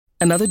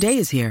Another day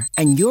is here,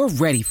 and you're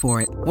ready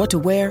for it. What to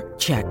wear?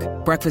 Check.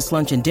 Breakfast,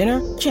 lunch, and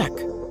dinner? Check.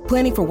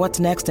 Planning for what's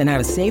next and how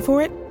to save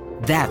for it?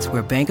 That's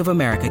where Bank of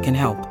America can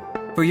help.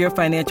 For your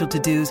financial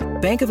to-dos,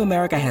 Bank of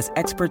America has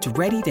experts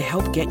ready to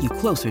help get you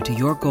closer to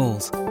your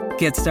goals.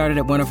 Get started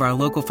at one of our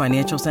local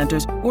financial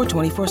centers or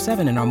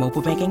 24/7 in our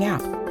mobile banking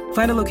app.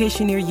 Find a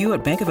location near you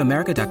at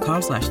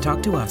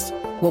bankofamerica.com/talktous.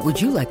 What would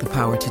you like the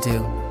power to do?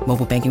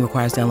 Mobile banking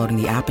requires downloading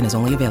the app and is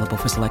only available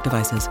for select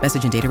devices.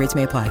 Message and data rates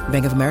may apply.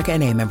 Bank of America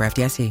N.A., member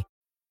FDIC.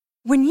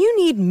 When you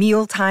need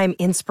mealtime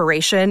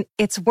inspiration,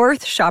 it's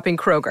worth shopping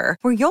Kroger,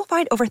 where you'll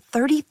find over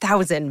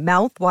 30,000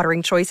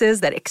 mouth-watering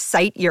choices that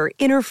excite your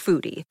inner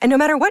foodie. And no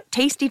matter what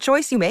tasty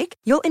choice you make,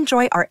 you'll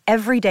enjoy our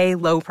everyday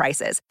low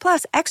prices,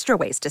 plus extra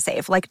ways to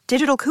save, like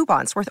digital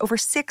coupons worth over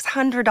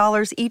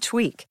 $600 each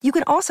week. You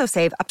can also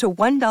save up to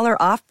 $1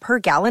 off per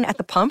gallon at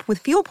the pump with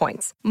fuel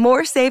points.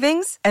 More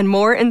savings and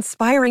more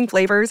inspiring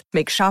flavors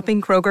make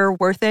shopping Kroger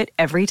worth it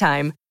every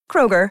time.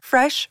 Kroger,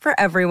 fresh for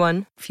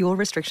everyone. Fuel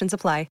restrictions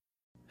apply.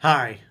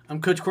 Hi,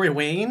 I'm Coach Corey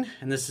Wayne,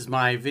 and this is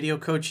my video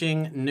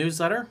coaching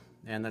newsletter.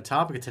 And the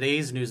topic of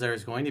today's newsletter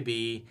is going to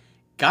be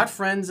got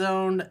friend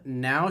zoned,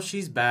 now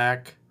she's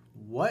back,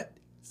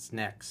 what's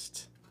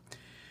next?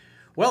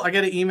 Well, I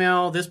got an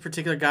email. This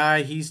particular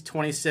guy, he's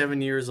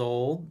 27 years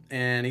old,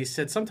 and he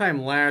said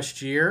sometime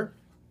last year,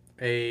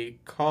 a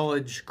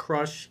college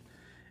crush,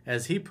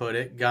 as he put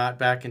it, got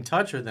back in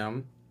touch with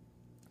him.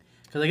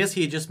 Because I guess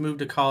he had just moved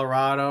to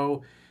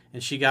Colorado,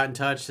 and she got in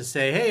touch to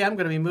say, hey, I'm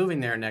going to be moving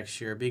there next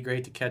year. It'd be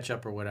great to catch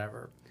up or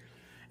whatever.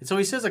 And so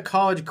he says a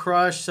college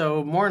crush,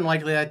 so more than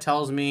likely that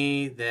tells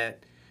me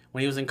that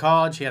when he was in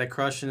college, he had a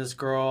crush on this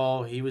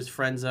girl. He was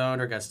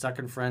friend-zoned or got stuck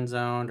in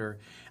friend-zoned. At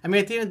the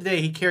end of the day,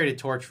 he carried a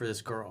torch for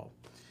this girl.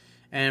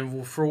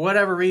 And for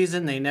whatever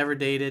reason, they never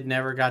dated,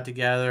 never got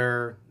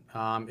together.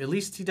 At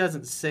least he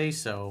doesn't say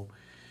so.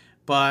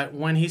 But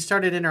when he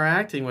started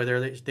interacting with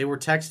her, they were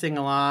texting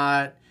a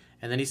lot,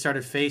 and then he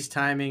started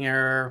FaceTiming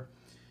her.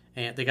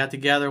 And they got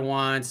together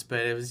once, but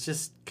it was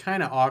just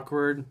kind of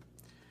awkward.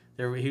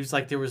 He was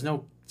like, there was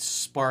no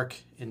spark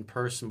in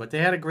person, but they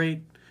had a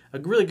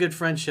really good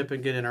friendship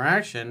and good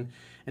interaction.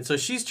 And so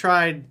she's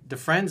tried to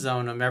friend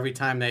zone him every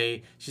time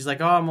she's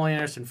like, oh, I'm only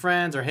interested in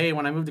friends, or hey,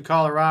 when I moved to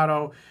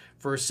Colorado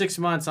for 6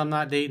 months, I'm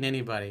not dating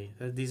anybody.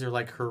 These are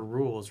like her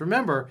rules.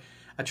 Remember,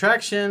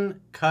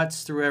 attraction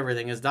cuts through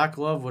everything. As Doc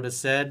Love would have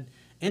said,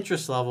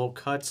 interest level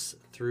cuts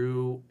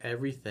through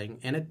everything,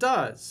 and it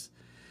does.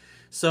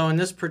 So in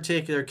this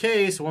particular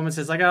case, a woman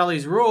says, I got all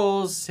these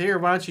rules. Here,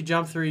 why don't you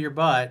jump through your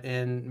butt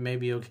and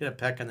maybe you'll get a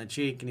peck on the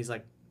cheek. And he's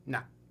like,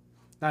 nah,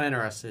 not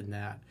interested in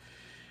that.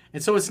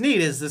 And so what's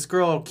neat is this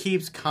girl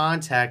keeps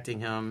contacting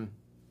him.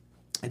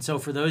 And so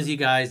for those of you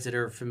guys that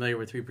are familiar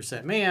with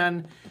 3%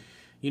 Man,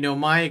 you know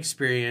my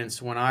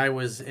experience when I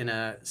was in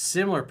a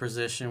similar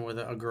position with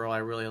a girl I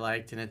really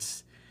liked. And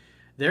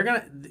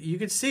you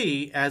could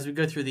see as we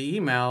go through the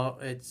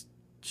email,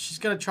 she's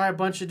going to try a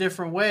bunch of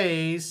different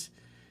ways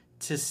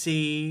to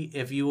see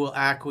if you will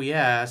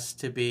acquiesce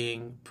to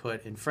being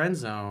put in friend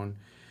zone.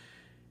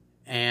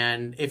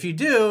 And if you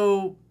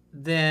do,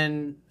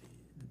 then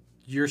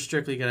you're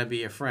strictly going to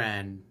be a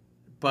friend.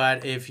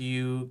 But if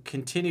you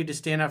continue to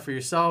stand up for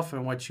yourself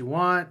and what you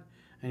want,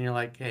 and you're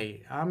like,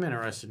 hey, I'm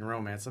interested in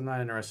romance, I'm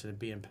not interested in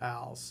being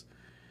pals.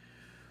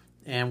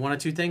 And one of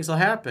two things will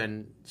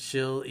happen.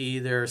 She'll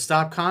either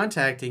stop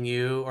contacting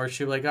you, or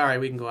she'll be like, all right,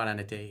 we can go out on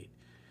a date.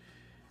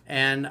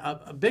 And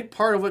a big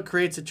part of what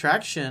creates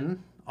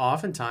attraction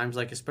oftentimes,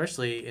 like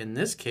especially in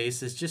this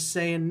case, is just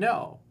saying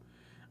no.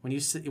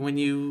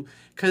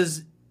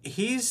 Because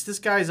this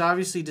guy's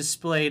obviously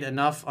displayed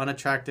enough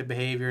unattractive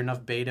behavior,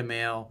 enough beta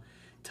male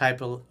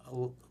type of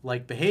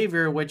like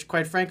behavior, which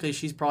quite frankly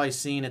she's probably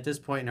seen at this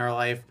point in her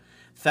life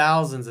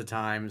thousands of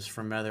times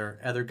from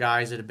other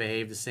guys that have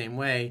behaved the same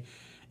way,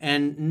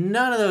 and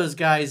none of those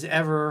guys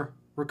ever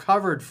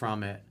recovered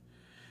from it.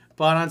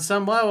 But on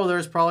some level,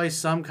 there's probably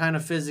some kind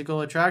of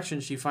physical attraction.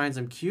 She finds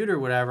him cute or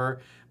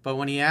whatever. But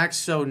when he acts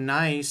so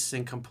nice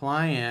and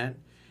compliant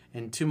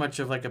and too much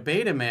of like a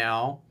beta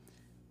male,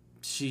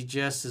 she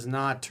just is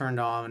not turned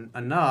on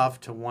enough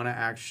to want to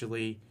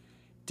actually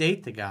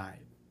date the guy.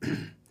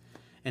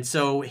 And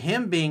so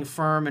him being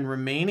firm and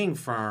remaining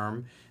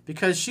firm,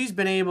 because she's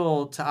been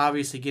able to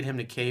obviously get him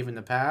to cave in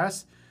the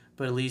past,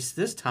 but at least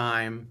this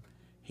time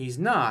he's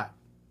not.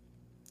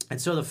 And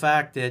so the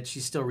fact that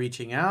she's still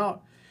reaching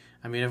out,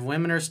 if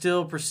women are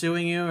still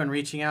pursuing you and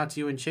reaching out to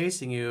you and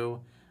chasing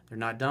you, they're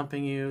not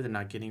dumping you, they're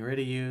not getting rid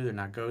of you, they're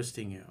not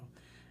ghosting you.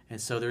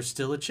 And so there's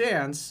still a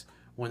chance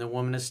when the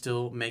woman is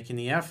still making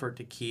the effort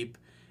to keep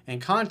in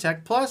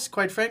contact. Plus,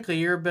 quite frankly,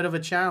 you're a bit of a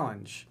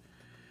challenge.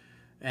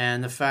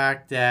 And the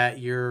fact that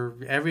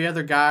every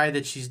other guy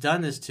that she's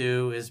done this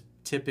to is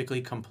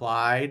typically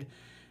complied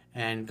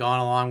and gone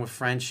along with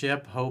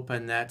friendship,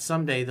 hoping that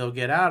someday they'll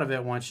get out of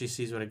it once she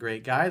sees what a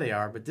great guy they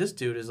are. But this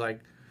dude is like,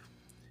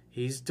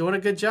 he's doing a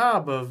good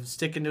job of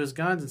sticking to his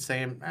guns and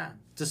saying,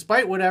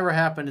 despite whatever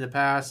happened in the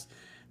past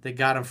that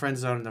got him friend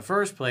zoned in the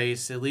first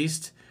place, at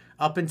least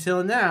up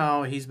until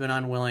now, he's been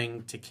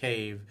unwilling to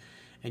cave.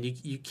 And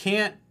you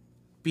can't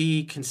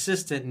be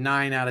consistent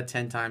 9 out of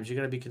 10 times. You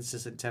got to be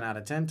consistent 10 out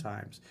of 10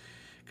 times.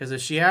 Because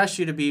if she asks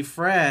you to be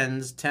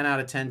friends 10 out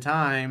of 10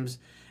 times,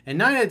 and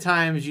 9 out of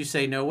times you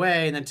say no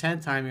way, and then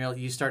 10th time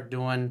you start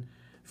doing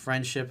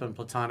friendship and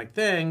platonic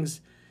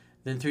things,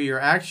 then through your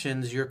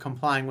actions you're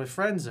complying with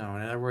friend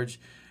zone. In other words,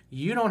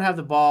 you don't have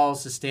the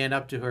balls to stand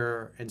up to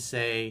her and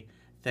say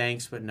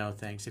thanks but no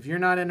thanks. If you're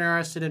not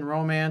interested in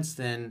romance,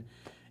 then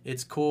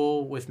it's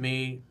cool with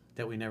me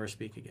that we never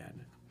speak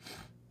again.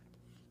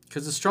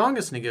 Because the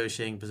strongest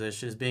negotiating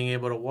position is being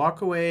able to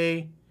walk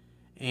away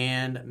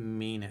and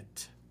mean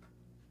it.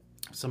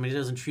 If somebody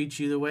doesn't treat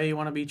you the way you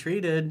want to be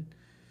treated,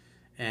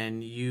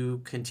 and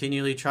you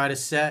continually try to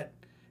set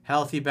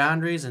healthy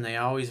boundaries and they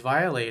always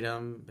violate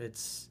them,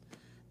 it's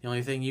the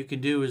only thing you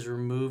can do is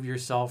remove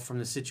yourself from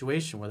the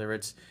situation. Whether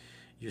it's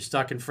you're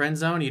stuck in friend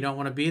zone, you don't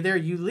want to be there,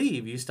 you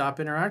leave, you stop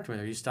interacting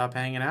with her, you stop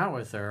hanging out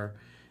with her,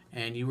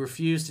 and you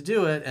refuse to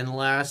do it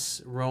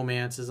unless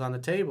romance is on the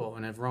table.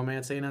 And if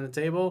romance ain't on the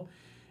table,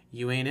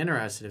 you ain't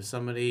interested. If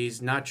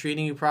somebody's not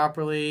treating you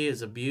properly,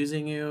 is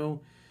abusing you,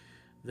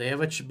 they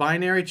have a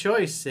binary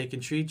choice. They can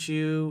treat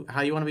you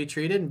how you want to be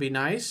treated and be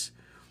nice,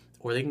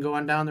 or they can go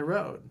on down the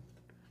road.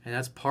 And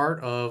that's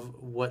part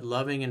of what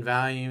loving and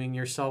valuing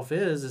yourself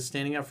is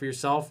standing up for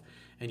yourself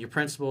and your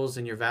principles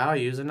and your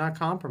values and not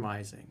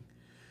compromising.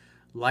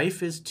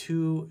 Life is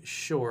too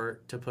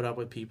short to put up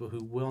with people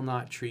who will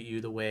not treat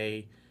you the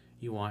way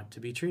you want to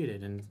be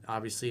treated. And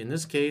obviously in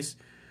this case,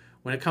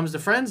 when it comes to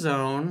friend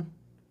zone,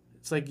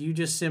 it's like you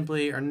just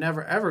simply are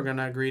never ever going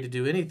to agree to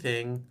do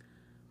anything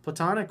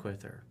platonic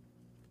with her.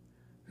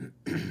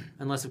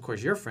 Unless, of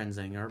course, you're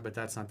friend-zoning her, but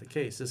that's not the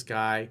case. This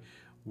guy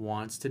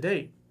wants to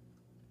date.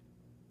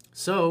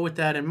 So with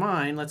that in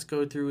mind, let's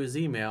go through his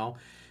email,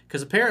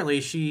 because apparently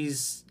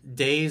she's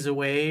days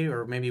away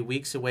or maybe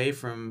weeks away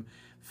from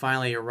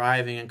finally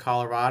arriving in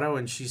Colorado,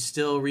 and she's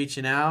still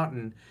reaching out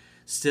and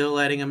still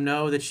letting him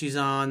know that she's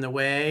on the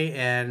way.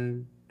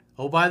 And,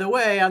 oh, by the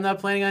way, I'm not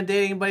planning on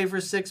dating anybody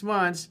for 6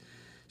 months.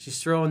 She's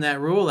throwing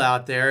that rule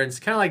out there, and it's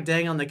kind of like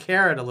dangling the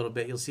carrot a little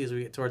bit. You'll see as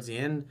we get towards the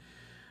end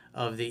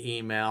of the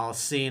email,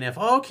 seeing if,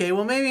 okay,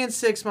 well, maybe in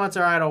 6 months,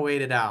 all right, I'll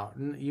wait it out.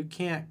 You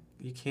can't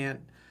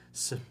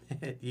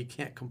submit. You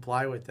can't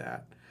comply with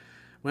that.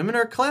 Women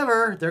are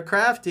clever. They're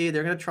crafty.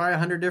 They're going to try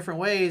 100 different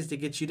ways to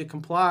get you to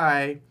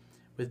comply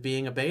with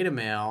being a beta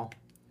male.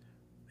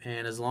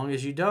 And as long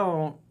as you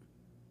don't,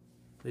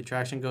 the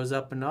attraction goes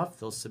up enough,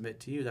 they'll submit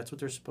to you. That's what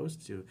they're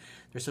supposed to do.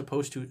 They're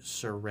supposed to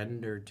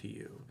surrender to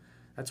you.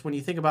 That's when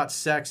you think about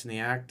sex and the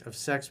act of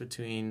sex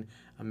between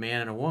a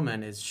man and a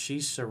woman, is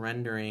she's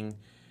surrendering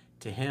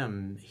to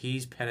him.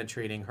 He's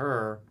penetrating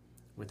her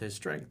with his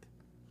strength.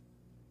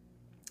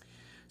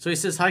 So he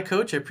says, "Hi,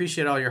 Coach. I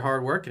appreciate all your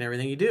hard work and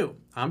everything you do.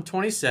 I'm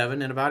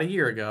 27, and about a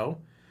year ago,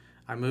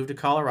 I moved to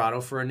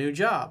Colorado for a new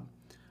job.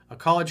 A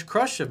college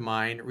crush of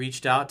mine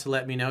reached out to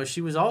let me know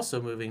she was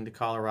also moving to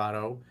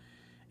Colorado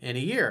in a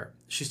year.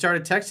 She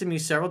started texting me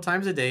several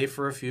times a day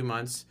for a few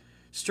months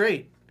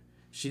straight.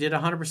 She did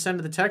 100%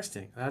 of the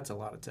texting." That's a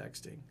lot of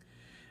texting.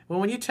 "Well,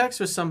 when you text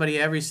with somebody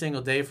every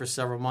single day for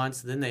several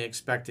months, then they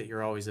expect that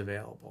you're always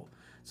available.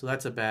 So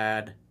that's a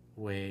bad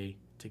way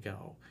to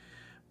go.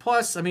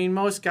 Plus, I mean,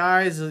 most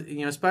guys,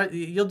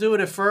 you'll do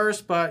it at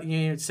first, but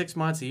 6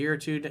 months, a year or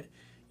two,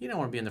 you don't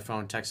want to be on the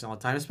phone texting all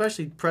the time,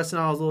 especially pressing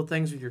all those little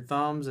things with your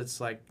thumbs.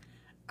 It's like,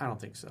 I don't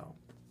think so.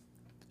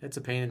 It's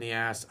a pain in the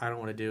ass. I don't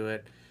want to do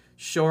it.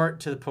 Short,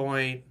 to the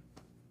point.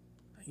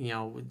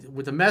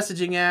 With the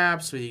messaging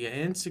apps, where you get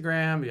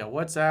Instagram, you got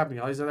WhatsApp, you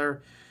got all these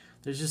other,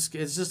 it's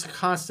just a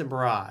constant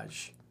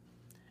barrage.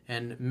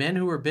 And men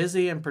who are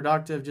busy and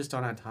productive just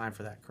don't have time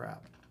for that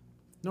crap.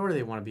 Nor do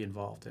they want to be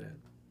involved in it.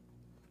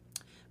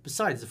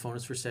 Besides, the phone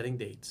is for setting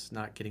dates,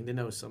 not getting to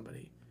know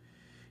somebody."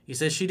 He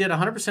says she did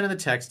 100% of the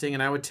texting,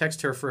 and I would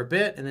text her for a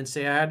bit and then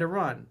say I had to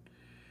run.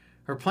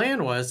 Her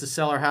plan was to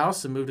sell her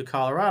house and move to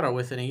Colorado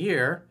within a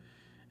year.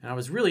 And I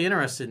was really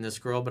interested in this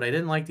girl, but I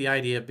didn't like the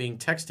idea of being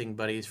texting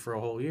buddies for a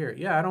whole year.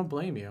 Yeah, I don't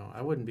blame you.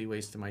 I wouldn't be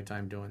wasting my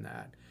time doing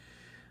that.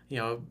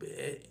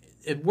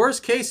 At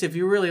worst case, if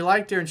you really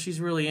liked her and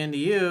she's really into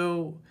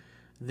you,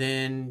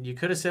 then you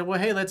could have said, well,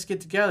 hey, let's get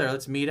together.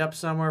 Let's meet up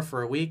somewhere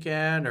for a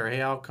weekend, or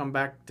hey, I'll come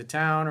back to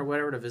town or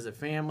whatever to visit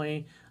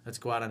family. Let's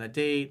go out on a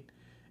date.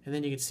 And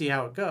then you can see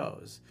how it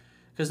goes.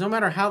 Because no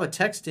matter how the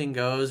texting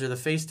goes or the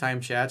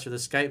FaceTime chats or the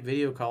Skype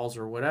video calls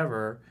or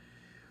whatever,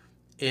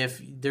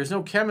 if there's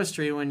no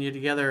chemistry when you're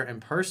together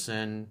in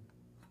person,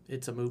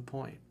 it's a moot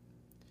point.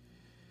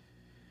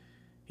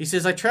 He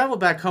says, I traveled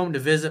back home to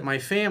visit my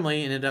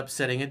family and ended up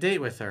setting a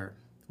date with her.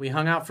 We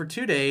hung out for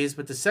 2 days,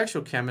 but the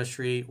sexual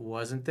chemistry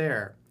wasn't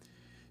there.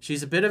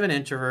 She's a bit of an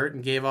introvert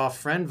and gave off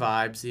friend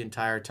vibes the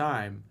entire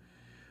time.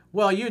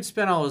 Well, you had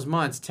spent all those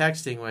months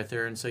texting with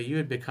her, and so you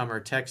had become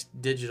her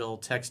digital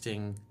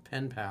texting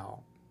pen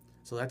pal.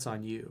 So that's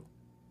on you.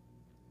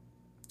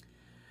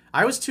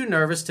 I was too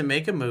nervous to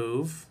make a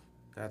move.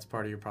 That's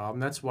part of your problem.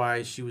 That's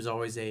why she was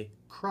always a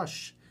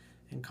crush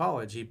in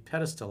college. He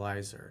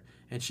pedestalized her,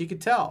 and she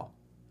could tell.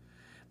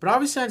 But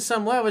obviously on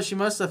some level, she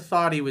must have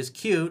thought he was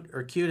cute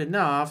or cute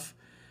enough,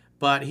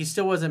 But he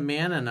still wasn't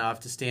man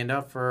enough to stand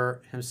up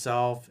for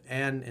himself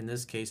and, in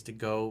this case, to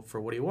go for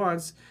what he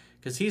wants,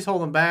 because he's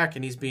holding back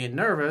and he's being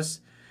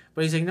nervous,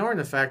 but he's ignoring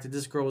the fact that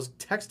this girl was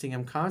texting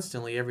him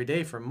constantly every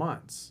day for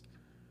months.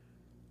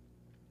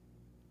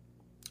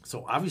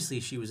 So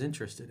obviously she was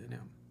interested in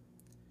him.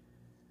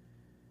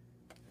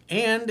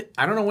 And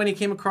I don't know when he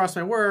came across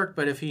my work,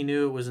 but if he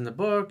knew it was in the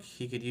book,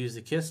 he could use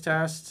the kiss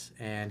test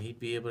and he'd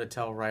be able to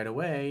tell right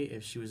away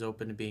if she was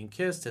open to being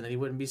kissed, and then he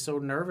wouldn't be so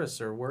nervous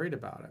or worried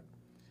about it.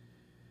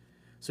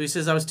 So he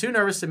says, I was too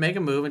nervous to make a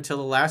move until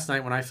the last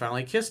night when I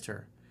finally kissed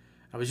her.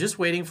 I was just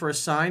waiting for a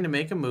sign to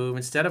make a move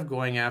instead of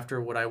going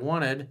after what I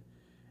wanted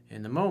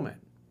in the moment.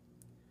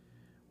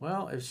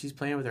 Well, if she's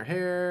playing with her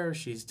hair, if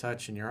she's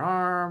touching your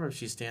arm, if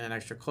she's standing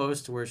extra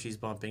close to where she's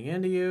bumping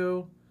into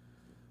you,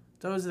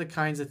 those are the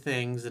kinds of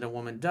things that a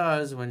woman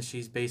does when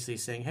she's basically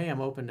saying, hey,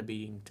 I'm open to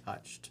being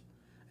touched.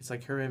 It's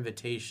like her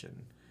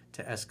invitation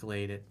to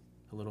escalate it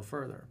a little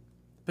further,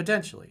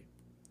 potentially.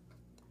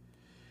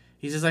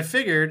 He says, I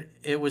figured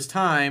it was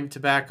time to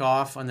back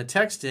off on the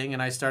texting,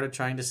 and I started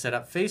trying to set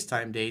up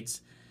FaceTime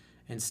dates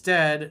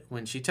instead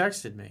when she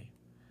texted me.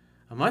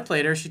 A month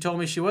later, she told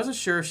me she wasn't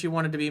sure if she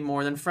wanted to be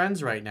more than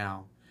friends right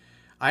now.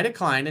 I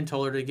declined and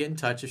told her to get in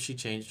touch if she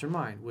changed her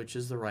mind, which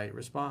is the right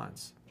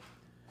response.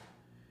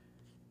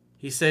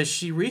 He says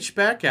she reached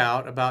back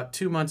out about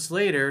 2 months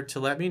later to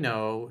let me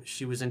know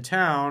she was in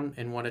town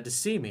and wanted to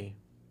see me.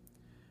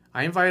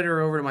 I invited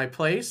her over to my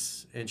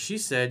place, and she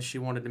said she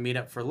wanted to meet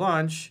up for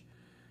lunch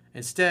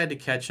instead to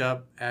catch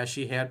up as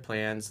she had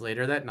plans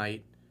later that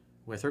night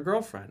with her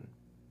girlfriend.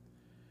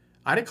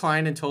 I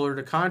declined and told her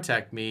to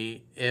contact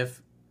me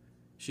if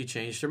she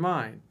changed her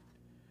mind.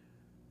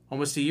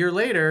 Almost a year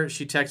later,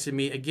 she texted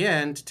me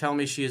again to tell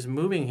me she is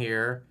moving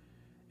here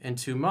in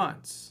 2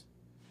 months.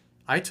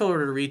 I told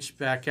her to reach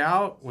back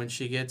out when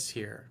she gets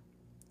here.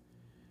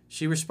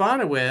 She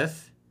responded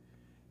with,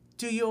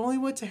 do you only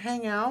want to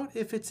hang out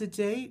if it's a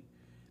date?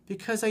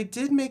 Because I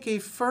did make a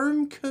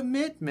firm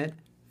commitment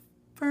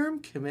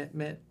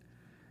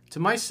to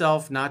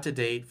myself not to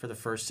date for the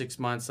first 6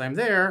 months I'm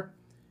there,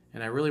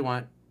 and I really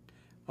want...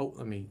 Oh,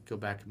 let me go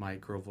back to my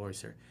girl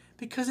voice here.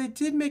 Because I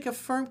did make a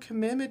firm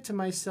commitment to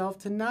myself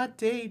to not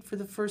date for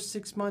the first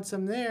 6 months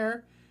I'm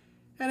there,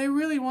 and I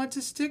really want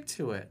to stick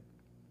to it.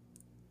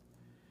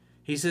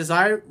 He says,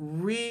 I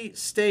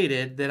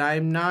restated that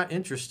I'm not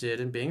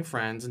interested in being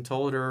friends and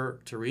told her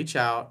to reach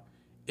out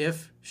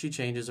if she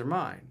changes her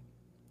mind.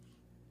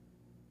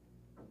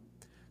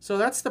 So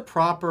that's the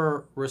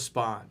proper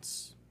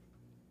response.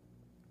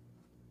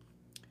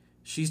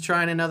 She's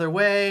trying another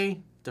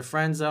way to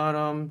friend zone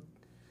him,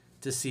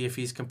 to see if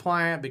he's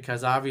compliant,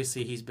 because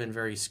obviously he's been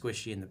very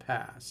squishy in the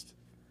past.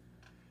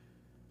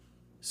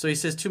 So he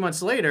says 2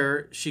 months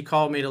later, she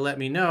called me to let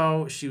me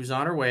know she was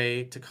on her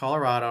way to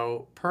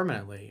Colorado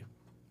permanently.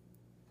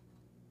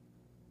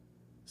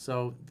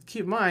 So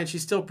keep in mind,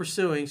 she's still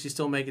pursuing, she's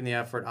still making the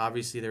effort.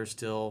 Obviously, there's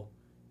still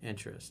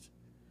interest.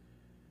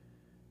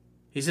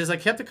 He says, I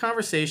kept the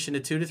conversation to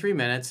 2 to 3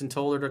 minutes and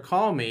told her to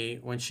call me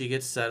when she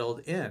gets settled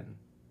in.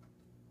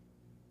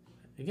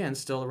 Again,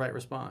 still the right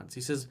response.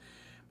 He says,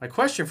 my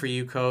question for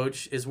you,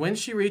 Coach, is when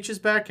she reaches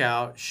back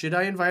out, should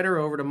I invite her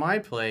over to my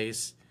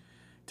place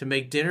to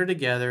make dinner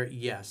together?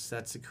 Yes,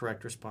 that's the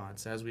correct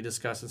response. As we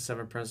discussed in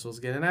 7 Principles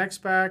Get an Ex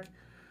Back,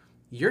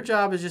 your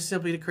job is just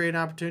simply to create an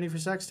opportunity for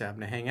sex to happen,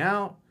 to hang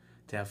out,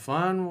 to have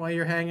fun while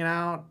you're hanging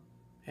out,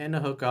 and to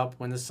hook up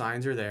when the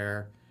signs are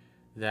there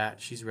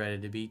that she's ready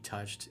to be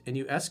touched. And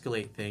you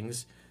escalate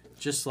things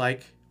just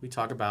like we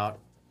talk about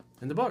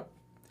in the book.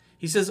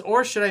 He says,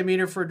 or should I meet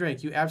her for a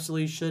drink? You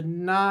absolutely should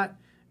not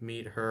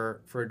meet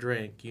her for a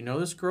drink. You know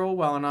this girl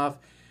well enough.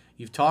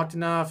 You've talked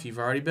enough. You've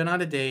already been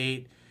on a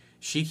date.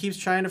 She keeps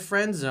trying to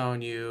friend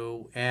zone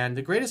you. And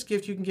the greatest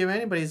gift you can give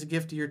anybody is a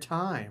gift of your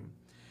time.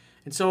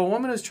 And so a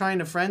woman who's trying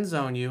to friend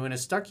zone you and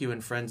has stuck you in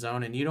friend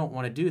zone and you don't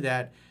want to do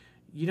that,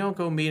 you don't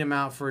go meet him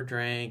out for a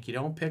drink. You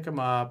don't pick him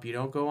up. You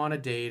don't go on a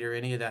date or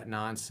any of that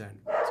nonsense.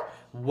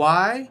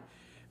 Why?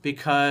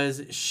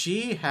 Because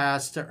she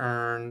has to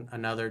earn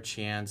another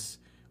chance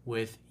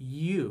with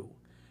you,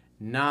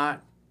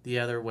 not the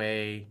other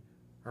way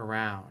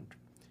around.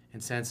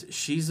 And since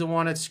she's the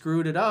one that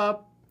screwed it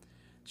up,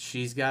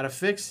 she's got to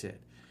fix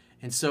it.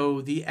 And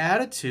so the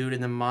attitude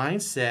and the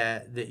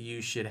mindset that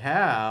you should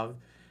have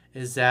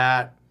is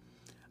that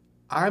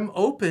I'm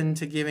open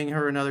to giving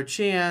her another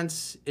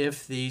chance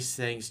if these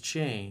things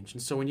change.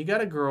 And so when you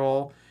got a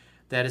girl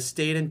that has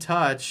stayed in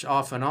touch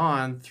off and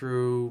on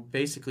through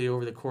basically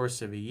over the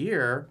course of a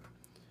year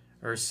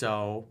or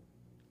so,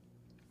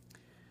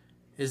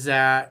 is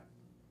that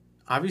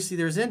obviously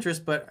there's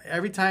interest, but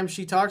every time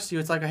she talks to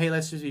you, it's like, hey,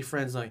 let's just be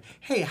friends. Like,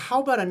 hey,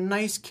 how about a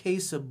nice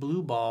case of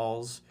Blue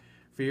Balls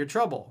for your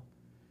trouble?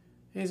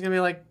 And he's going to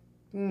be like,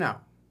 no,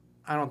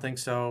 I don't think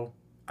so.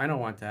 I don't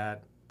want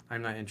that.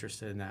 I'm not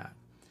interested in that.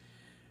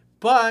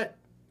 But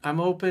I'm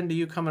open to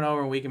you coming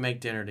over and we can make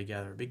dinner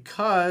together.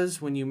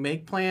 Because when you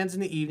make plans in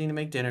the evening to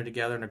make dinner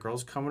together and a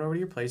girl's coming over to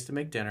your place to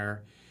make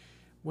dinner,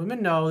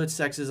 women know that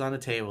sex is on the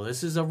table.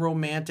 This is a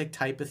romantic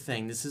type of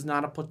thing. This is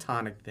not a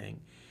platonic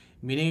thing.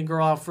 meeting a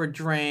girl out for a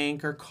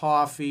drink or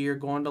coffee or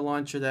going to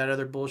lunch or that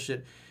other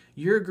bullshit,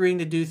 you're agreeing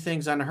to do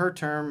things on her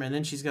term, and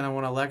then she's going to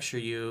want to lecture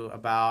you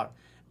about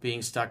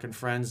being stuck in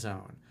friend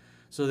zone.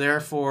 So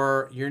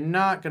therefore, you're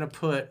not going to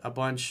put a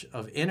bunch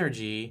of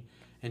energy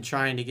in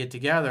trying to get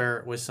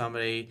together with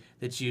somebody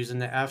that's using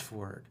the F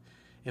word.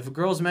 If a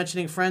girl's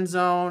mentioning friend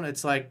zone,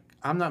 it's like,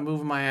 I'm not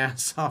moving my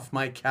ass off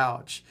my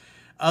couch.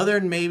 Other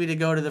than maybe to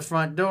go to the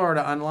front door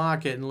to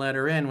unlock it and let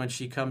her in when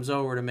she comes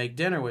over to make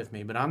dinner with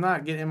me. But I'm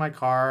not getting in my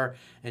car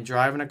and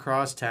driving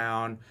across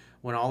town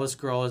when all this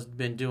girl has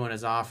been doing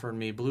is offering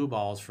me blue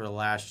balls for the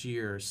last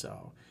year or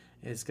so.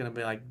 It's going to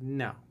be like,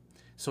 no.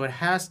 So it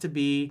has to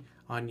be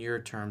on your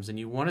terms. And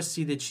you want to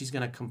see that she's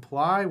going to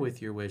comply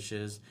with your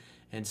wishes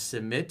and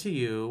submit to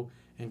you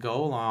and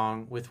go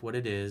along with what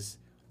it is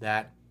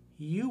that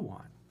you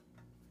want.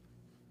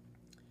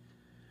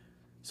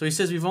 So he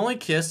says, we've only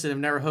kissed and have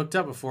never hooked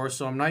up before,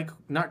 so I'm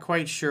not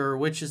quite sure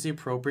which is the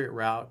appropriate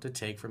route to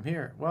take from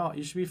here. Well,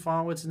 you should be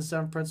following what's in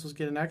 7 Principles,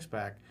 Get an X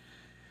Back.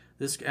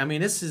 This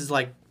is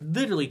like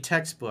literally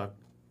textbook,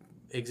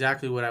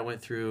 exactly what I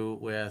went through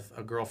with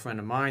a girlfriend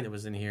of mine that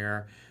was in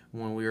here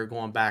when we were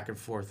going back and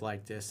forth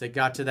like this. It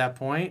got to that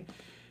point,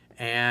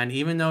 and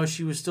even though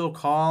she was still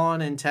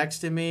calling and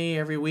texting me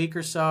every week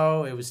or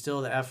so, it was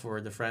still the F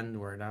word, the friend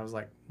word. And I was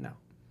like, no.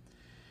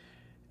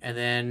 And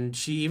then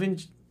she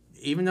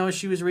even though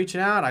she was reaching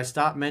out, I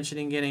stopped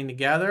mentioning getting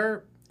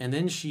together, and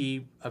then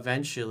she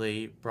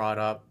eventually brought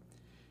up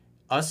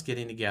us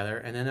getting together,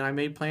 and then I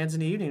made plans in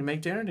the evening to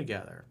make dinner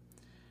together.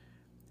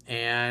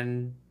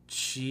 And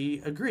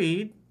she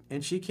agreed,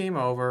 and she came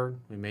over,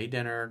 we made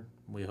dinner,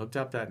 we hooked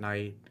up that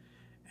night,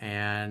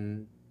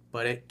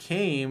 but it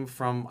came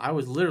from, I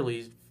was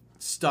literally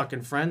stuck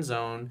in friend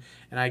zone,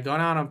 and I'd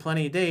gone out on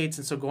plenty of dates,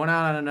 and so going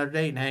out on another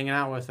date and hanging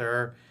out with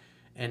her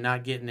and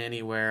not getting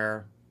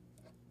anywhere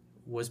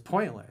was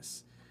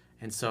pointless.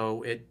 And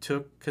so it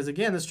took, because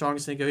again, the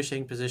strongest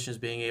negotiating position is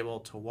being able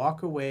to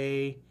walk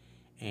away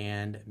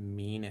and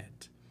mean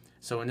it.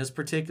 So in this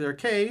particular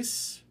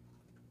case,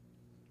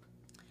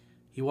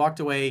 he walked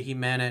away, he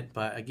meant it,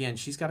 but again,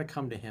 she's got to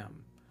come to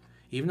him.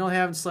 Even though they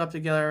haven't slept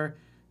together,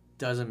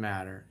 doesn't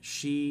matter.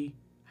 She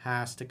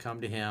has to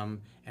come to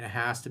him, and it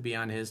has to be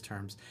on his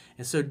terms.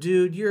 And so,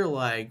 dude, you're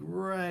like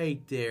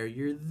right there.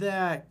 You're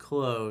that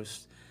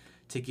close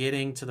to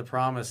getting to the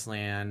promised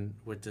land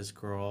with this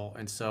girl.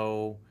 And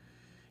so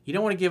you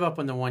don't want to give up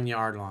on the 1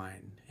 yard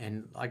line.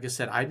 And like I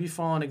said, I'd be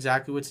following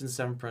exactly what's in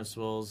 7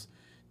 Principles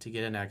to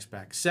get an X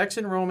back. Sex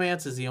and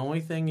romance is the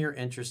only thing you're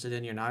interested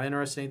in. You're not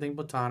interested in anything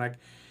platonic.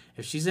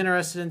 If she's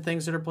interested in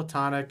things that are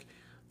platonic,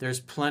 there's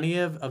plenty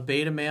of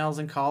beta males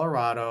in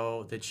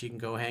Colorado that she can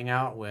go hang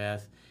out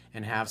with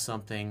and have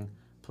something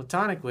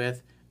platonic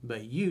with,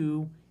 but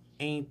you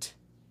ain't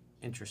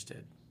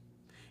interested.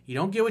 You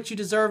don't get what you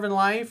deserve in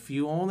life.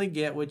 You only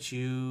get what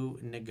you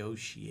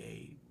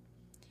negotiate.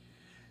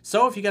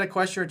 So if you got a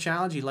question or a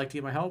challenge you'd like to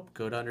get my help,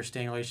 go to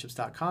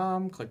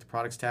understandingrelationships.com, click the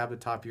products tab at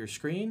the top of your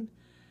screen,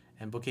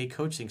 and book a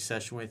coaching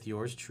session with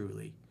yours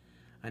truly.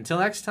 Until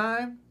next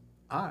time,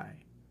 I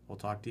will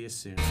talk to you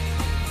soon.